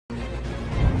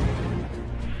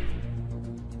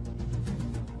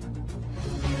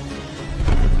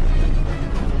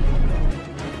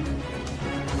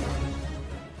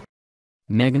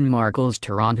Meghan Markle's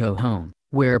Toronto home,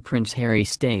 where Prince Harry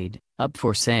stayed, up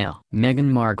for sale. Meghan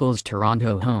Markle's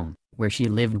Toronto home, where she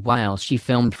lived while she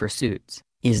filmed for Suits,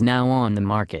 is now on the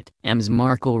market. Ms.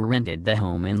 Markle rented the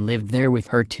home and lived there with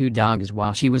her 2 dogs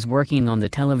while she was working on the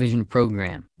television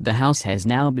program. The house has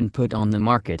now been put on the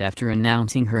market after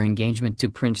announcing her engagement to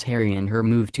Prince Harry and her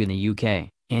move to the UK,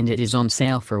 and it is on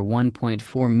sale for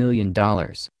 $1.4 million,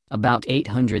 about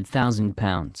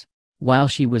 £800,000. While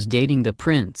she was dating the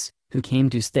prince, who came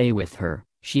to stay with her,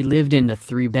 she lived in the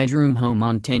 3-bedroom home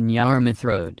on 10 Yarmouth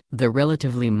Road. The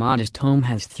relatively modest home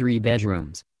has 3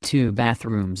 bedrooms, 2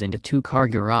 bathrooms and a 2-car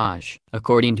garage.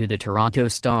 According to the Toronto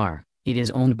Star, it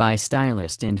is owned by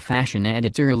stylist and fashion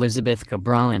editor Elizabeth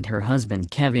Cabral and her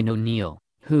husband Kevin O'Neill,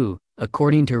 who,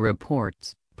 according to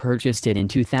reports, purchased it in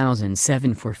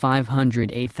 2007 for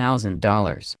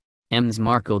 $508,000. Ms.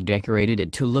 Markle decorated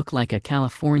it to look like a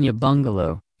California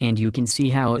bungalow, and you can see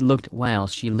how it looked while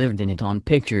she lived in it on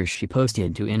pictures she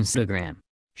posted to Instagram.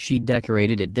 She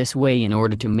decorated it this way in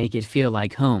order to make it feel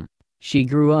like home. She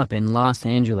grew up in Los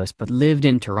Angeles but lived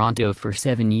in Toronto for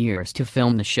 7 years to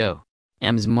film the show.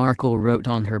 Ms. Markle wrote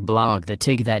on her blog that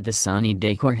the sunny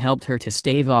decor helped her to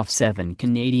stave off 7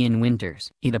 Canadian winters.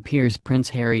 It appears Prince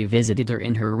Harry visited her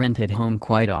in her rented home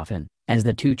quite often, as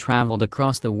the two traveled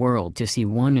across the world to see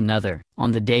one another.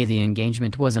 On the day the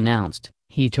engagement was announced,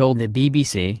 he told the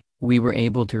BBC, "We were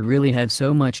able to really have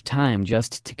so much time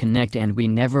just to connect, and we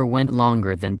never went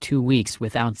longer than 2 weeks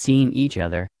without seeing each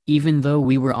other, even though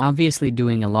we were obviously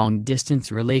doing a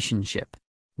long-distance relationship.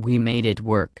 We made it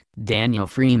work." Daniel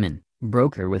Freeman,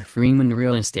 broker with Freeman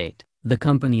Real Estate, the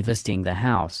company listing the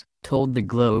house, told the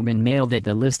Globe and Mail that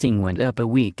the listing went up a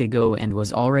week ago and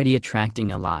was already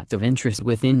attracting a lot of interest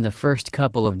within the first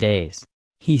couple of days.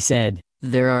 He said,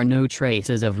 "There are no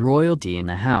traces of royalty in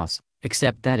the house,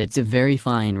 except that it's a very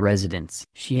fine residence."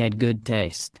 She had good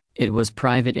taste. It was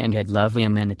private and had lovely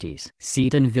amenities.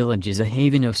 Seton Village is a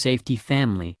haven of safety,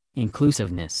 family,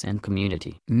 inclusiveness and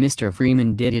community. Mr.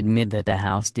 Freeman did admit that the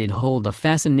house did hold a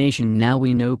fascination. "Now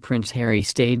we know Prince Harry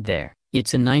stayed there.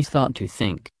 It's a nice thought to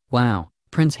think, wow,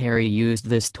 Prince Harry used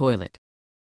this toilet.